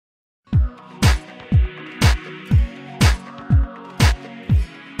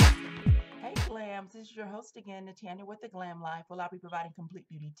this is your host again, Natanya with The Glam Life. Well, I'll be providing complete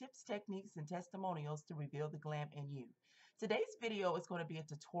beauty tips, techniques, and testimonials to reveal the glam in you. Today's video is going to be a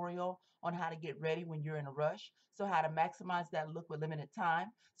tutorial on how to get ready when you're in a rush, so how to maximize that look with limited time.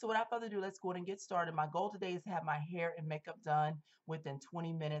 So without further ado, let's go ahead and get started. My goal today is to have my hair and makeup done within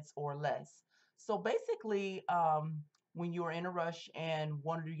 20 minutes or less. So basically, when you're in a rush and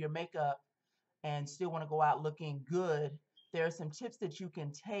want to do your makeup and still want to go out looking good, there are some tips that you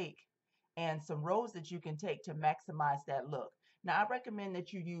can take and some roads that you can take to maximize that look. Now, I recommend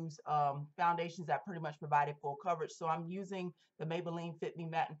that you use foundations that pretty much provide full coverage. So I'm using the Maybelline Fit Me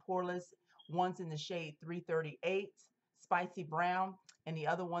Matte and Pore-less. One's in the shade 338, Spicy Brown, and the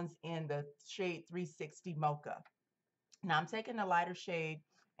other one's in the shade 360 Mocha. Now, I'm taking the lighter shade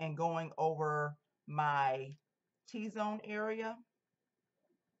and going over my T-zone area.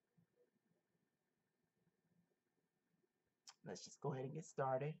 Let's just go ahead and get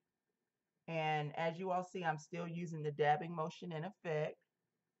started. And as you all see, I'm still using the dabbing motion in effect.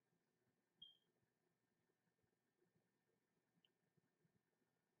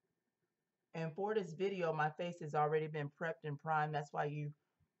 And for this video, my face has already been prepped and primed. That's why you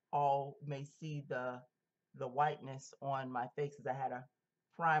all may see the whiteness on my face, because I had a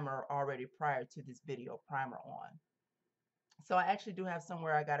primer already prior to this video, primer on. So I actually do have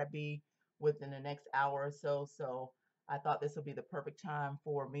somewhere I got to be within the next hour or so. So I thought this would be the perfect time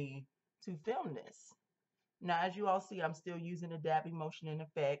for me to film this. Now, as you all see, I'm still using the dabbing motion in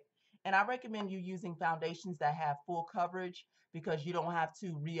effect. And I recommend you using foundations that have full coverage, because you don't have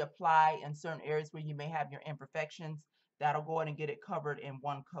to reapply in certain areas where you may have your imperfections. That'll go ahead and get it covered in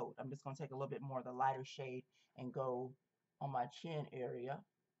one coat. I'm just going to take a little bit more of the lighter shade and go on my chin area.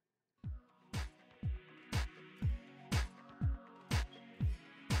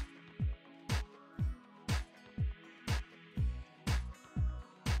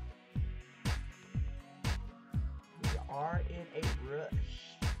 Are in a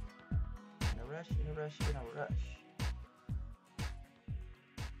rush. In a rush, in a rush, in a rush.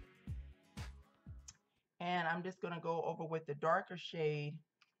 And I'm just going to go over with the darker shade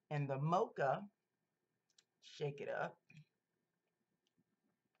and the Mocha. Shake it up.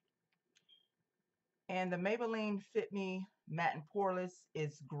 And the Maybelline Fit Me Matte and Pore-less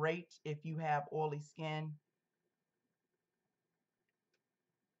is great if you have oily skin.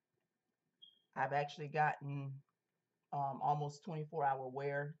 I've actually gotten almost 24-hour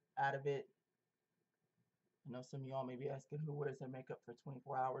wear out of it. I know some of y'all may be asking, who wears their makeup for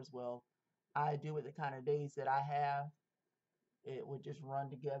 24 hours? Well, I do it the kind of days that I have. It would just run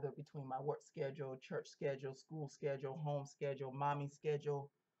together between my work schedule, church schedule, school schedule, home schedule, mommy schedule,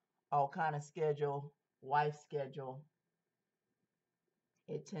 all kind of schedule, wife schedule.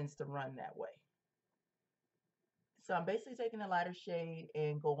 It tends to run that way. So I'm basically taking a lighter shade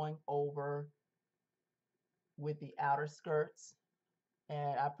and going over with the outer skirts.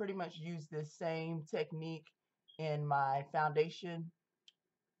 And I pretty much use this same technique in my foundation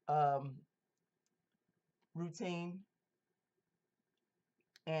routine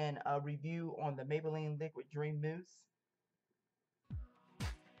and a review on the Maybelline Liquid Dream Mousse.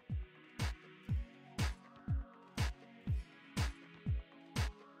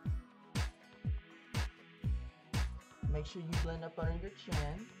 Make sure you blend up under your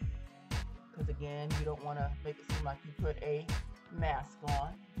chin, because again, you don't want to make it seem like you put a mask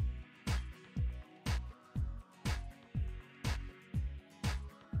on.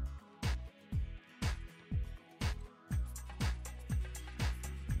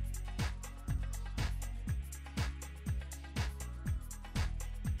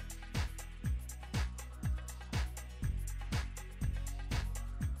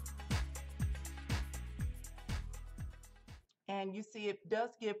 And you see it does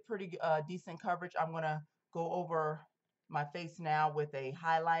give pretty decent coverage. I'm going to go over my face now with a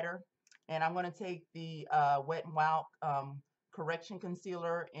highlighter. And I'm going to take the Wet n Wild Correction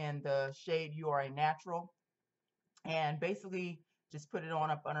Concealer in the shade You Are a Natural. And basically just put it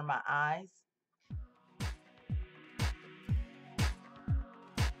on up under my eyes.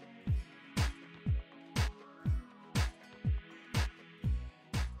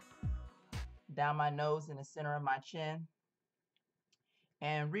 Down my nose in the center of my chin.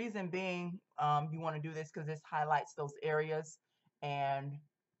 And reason being, you want to do this because this highlights those areas, and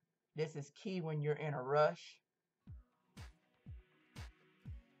this is key when you're in a rush.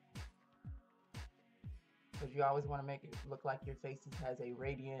 Because you always want to make it look like your face has a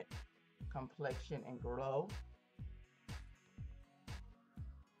radiant complexion and glow.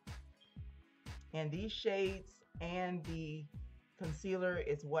 And these shades and the concealer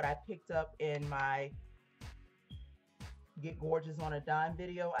is what I picked up in my Get Gorgeous on a Dime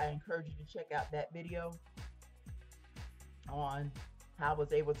video. I encourage you to check out that video on how I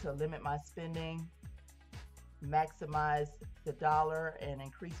was able to limit my spending, maximize the dollar, and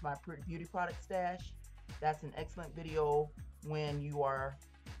increase my beauty product stash. That's an excellent video when you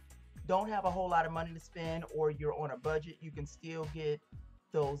don't have a whole lot of money to spend, or you're on a budget. You can still get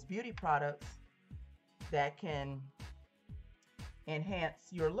those beauty products that can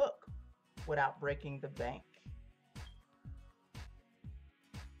enhance your look without breaking the bank.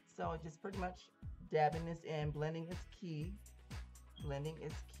 So just pretty much dabbing this in. Blending is key. Blending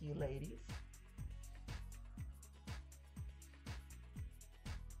is key, ladies.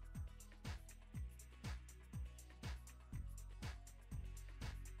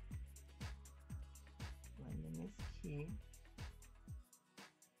 Blending is key.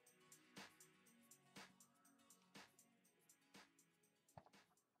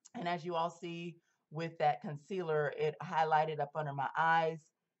 And as you all see with that concealer, it highlighted up under my eyes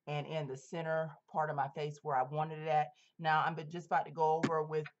and in the center part of my face where I wanted it at. Now I'm just about to go over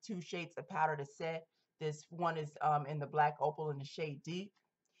with 2 shades of powder to set. This one is in the black opal in the shade Deep.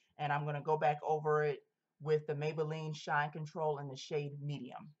 And I'm going to go back over it with the Maybelline Shine Control in the shade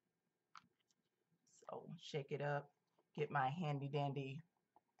Medium. So shake it up, get my handy dandy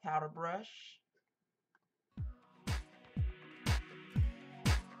powder brush.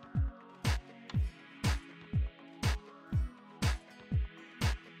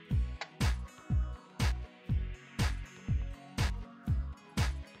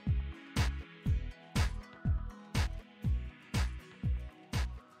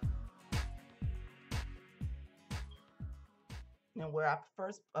 And where I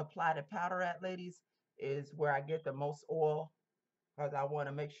first apply the powder at, ladies, is where I get the most oil, because I want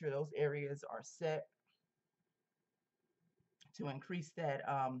to make sure those areas are set to increase that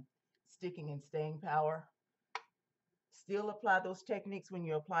sticking and staying power. Still apply those techniques when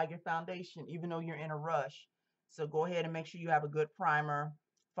you apply your foundation, even though you're in a rush. So go ahead and make sure you have a good primer,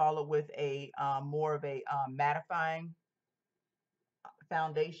 follow with a more of a mattifying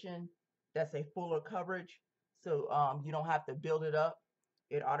foundation that's a fuller coverage. So you don't have to build it up.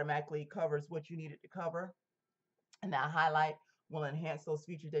 It automatically covers what you need it to cover. And that highlight will enhance those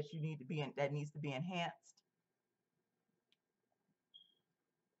features that you need to be that needs to be enhanced.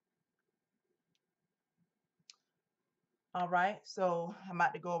 All right, so I'm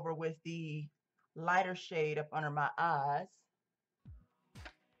about to go over with the lighter shade up under my eyes.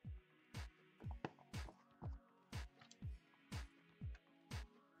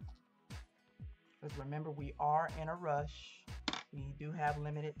 Because remember, we are in a rush. We do have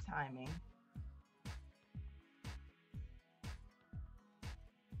limited timing.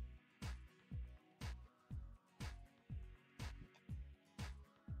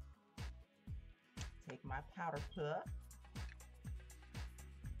 Take my powder puff.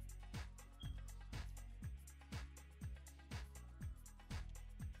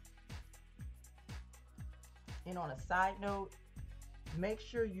 And on a side note, make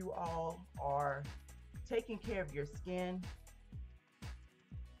sure you all are taking care of your skin,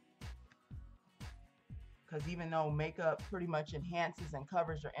 because even though makeup pretty much enhances and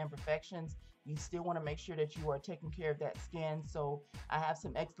covers your imperfections, you still want to make sure that you are taking care of that skin. So I have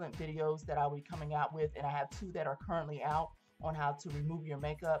some excellent videos that I'll be coming out with, and I have 2 that are currently out on how to remove your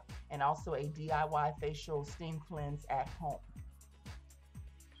makeup, and also a DIY facial steam cleanse at home.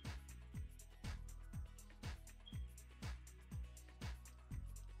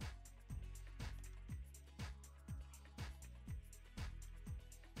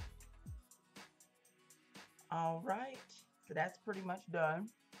 All right, so that's pretty much done.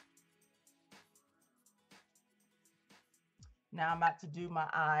 Now I'm about to do my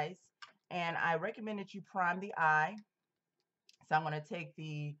eyes, and I recommend that you prime the eye. So I'm going to take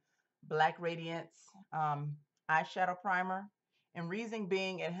the Black Radiance eyeshadow primer, and reason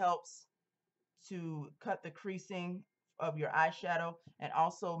being, it helps to cut the creasing of your eyeshadow and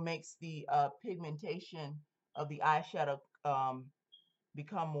also makes the pigmentation of the eyeshadow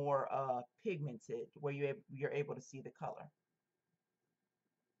become more pigmented, where you're able to see the color.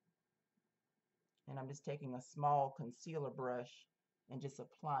 And I'm just taking a small concealer brush and just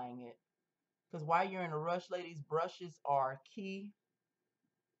applying it. Because while you're in a rush, ladies, brushes are key.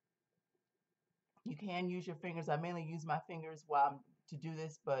 You can use your fingers. I mainly use my fingers to do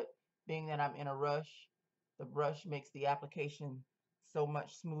this, but being that I'm in a rush, the brush makes the application so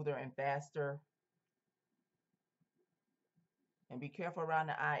much smoother and faster. And be careful around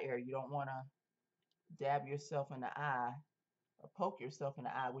the eye area. You don't want to dab yourself in the eye or poke yourself in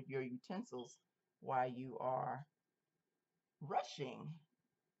the eye with your utensils while you are rushing.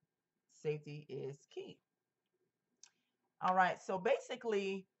 Safety is key. All right, so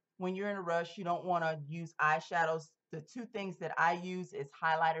basically, when you're in a rush, you don't want to use eyeshadows. The two things that I use is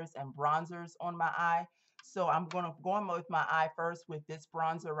highlighters and bronzers on my eye. So I'm going to go in with my eye first with this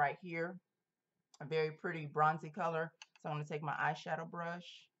bronzer right here, a very pretty bronzy color. So I'm going to take my eyeshadow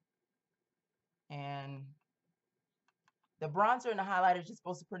brush, and the bronzer and the highlighter is just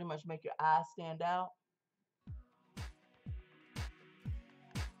supposed to pretty much make your eyes stand out.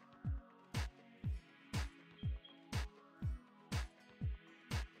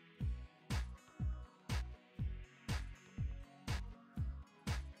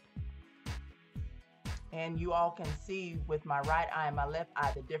 And you all can see with my right eye and my left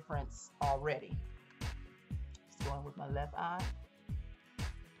eye the difference already. Just going with my left eye.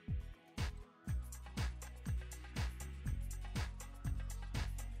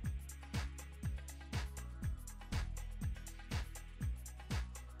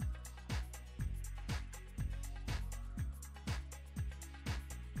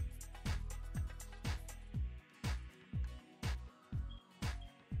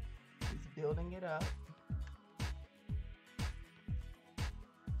 Just building it up.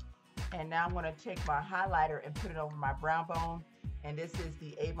 And now I'm going to take my highlighter and put it over my brow bone. And this is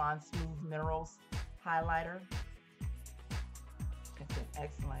the Avon Smooth Minerals highlighter. It's an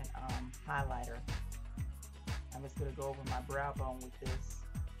excellent highlighter. I'm just going to go over my brow bone with this.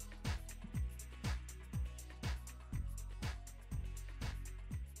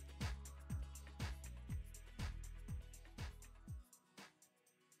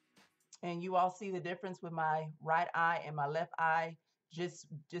 And you all see the difference with my right eye and my left eye. Just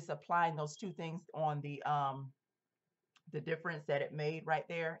applying those two things on the difference that it made right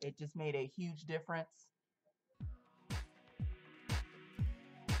there. It just made a huge difference.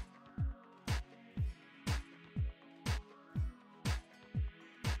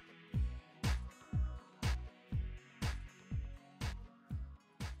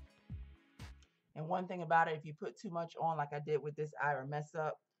 And one thing about it, if you put too much on like I did with this eye or mess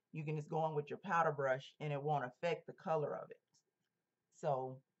up, you can just go on with your powder brush and it won't affect the color of it.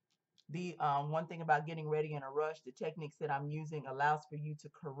 So the one thing about getting ready in a rush, the techniques that I'm using allows for you to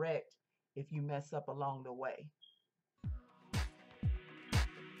correct if you mess up along the way.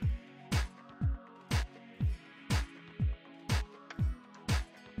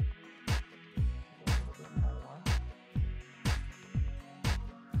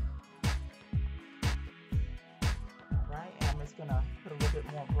 Gonna put a little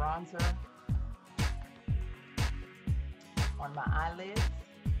bit more bronzer on my eyelids.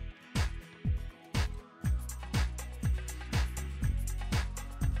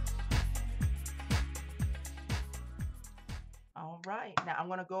 All right, now I'm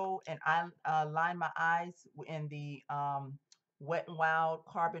gonna go and line my eyes in the Wet n Wild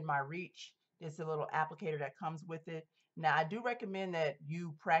Carbon My Reach. It's a little applicator that comes with it. Now I do recommend that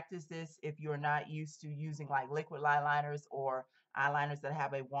you practice this if you're not used to using like liquid eyeliners or eyeliners that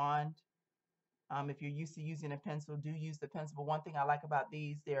have a wand. If you're used to using a pencil, do use the pencil. But one thing I like about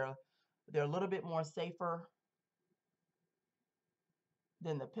these, they're a little bit more safer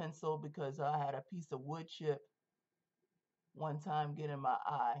than the pencil, because I had a piece of wood chip one time get in my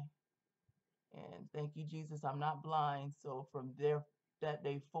eye. And thank you, Jesus, I'm not blind. So from that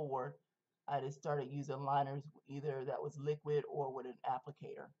day forward, I just started using liners, either that was liquid or with an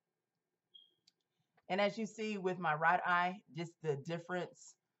applicator. And as you see with my right eye, just the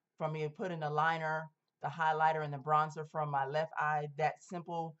difference from me putting the liner, the highlighter, and the bronzer from my left eye, that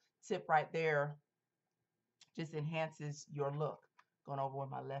simple tip right there just enhances your look. Going over with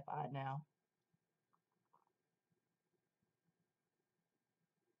my left eye now.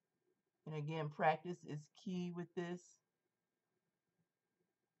 And again, practice is key with this.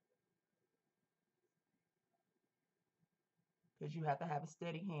 Because you have to have a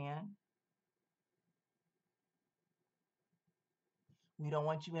steady hand. We don't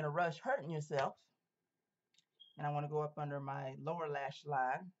want you in a rush hurting yourself. And I want to go up under my lower lash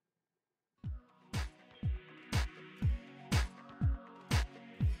line.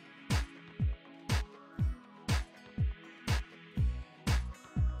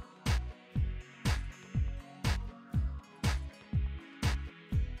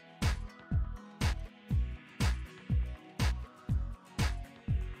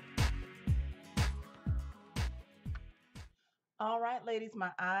 All right, ladies, my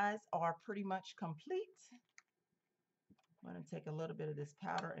eyes are pretty much complete. I'm going to take a little bit of this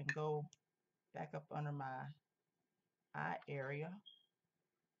powder and go back up under my eye area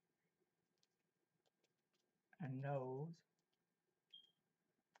and nose.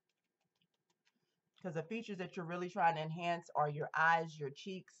 Because the features that you're really trying to enhance are your eyes, your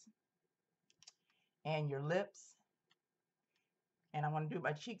cheeks, and your lips. And I'm going to do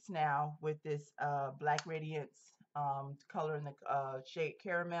my cheeks now with this Black Radiance color in the shade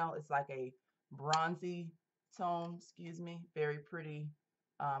Caramel. It's like a bronzy tone, excuse me, very pretty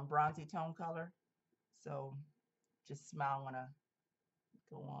bronzy tone color. So just smile when I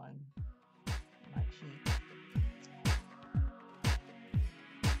go on my cheek.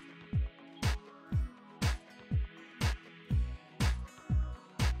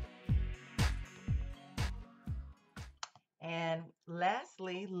 And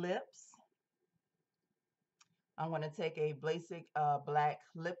lastly, lips. I'm going to take a basic black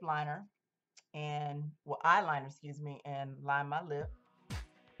lip liner and, well, eyeliner, excuse me, and line my lip.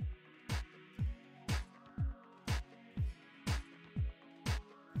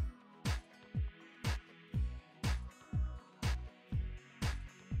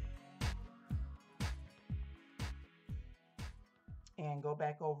 And go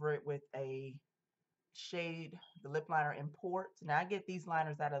back over it with a shade, the lip liner in Port. Now I get these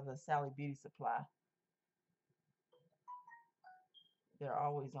liners out of the Sally Beauty Supply. They're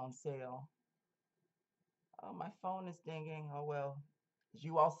always on sale. Oh, my phone is dinging. Oh well. As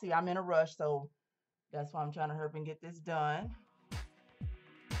you all see, I'm in a rush, so that's why I'm trying to hurry and get this done.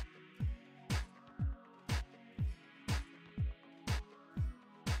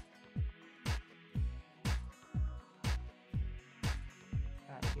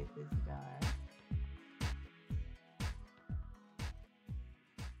 Gotta get this done.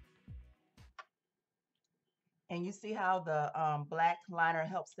 And you see how the black liner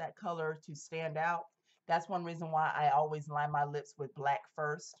helps that color to stand out. That's one reason why I always line my lips with black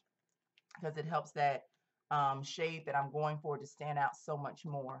first, because it helps that shade that I'm going for to stand out so much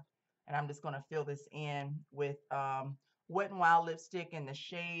more. And I'm just going to fill this in with Wet n Wild lipstick in the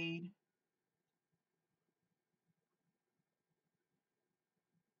shade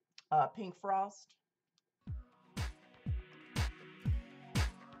PinkFrost.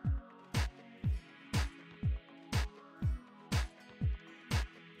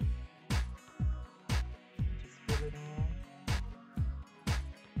 Just fill it in.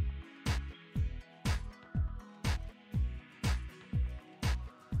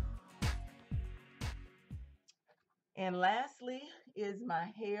 And lastly is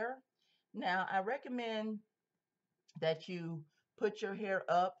my hair. Now, I recommend that you put your hair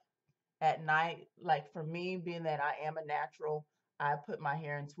up at night. Like for me, being that I am a natural, I put my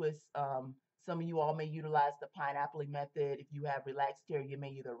hair in twists. Some of you all may utilize the pineapple method. If you have relaxed hair, you may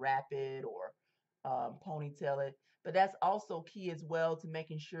either wrap it or ponytail it. But that's also key as well to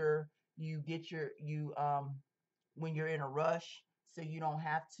making sure you get you when you're in a rush, so you don't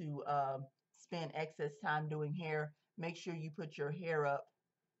have to spend excess time doing hair. Make sure you put your hair up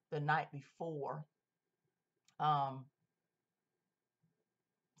the night before. Um,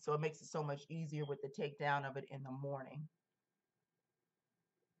 so it makes it so much easier with the takedown of it in the morning.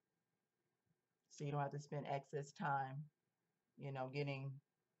 So you don't have to spend excess time, getting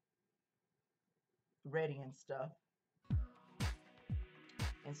ready and stuff.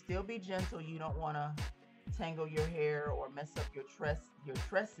 And still be gentle. You don't want to tangle your hair or mess up your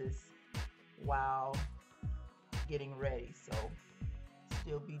tresses while getting ready. So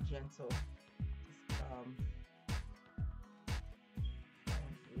still be gentle. Just,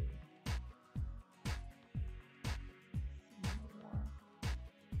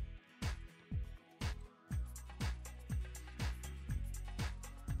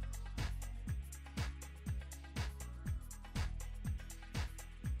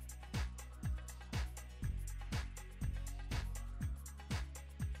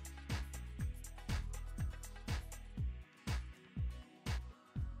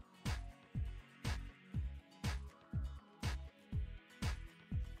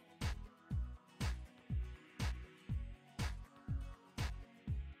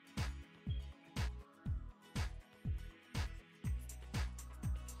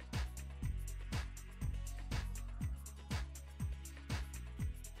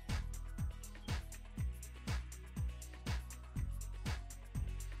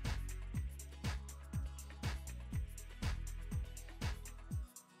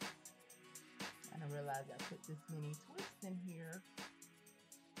 I realize I put this mini twist in here.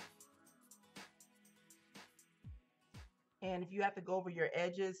 And if you have to go over your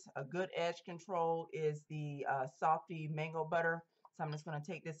edges, a good edge control is the Softy Mango Butter. So I'm just going to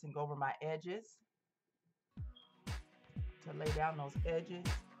take this and go over my edges to lay down those edges.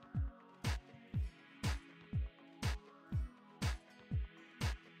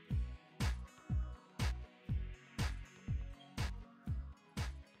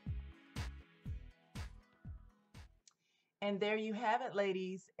 And there you have it,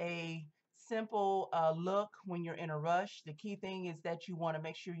 ladies, a simple look when you're in a rush. The key thing is that you want to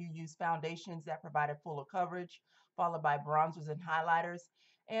make sure you use foundations that provide a fuller coverage, followed by bronzers and highlighters.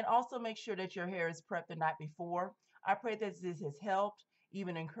 And also make sure that your hair is prepped the night before. I pray that this has helped,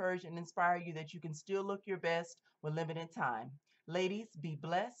 even encourage and inspire you that you can still look your best with limited time. Ladies, be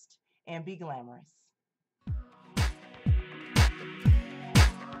blessed and be glamorous.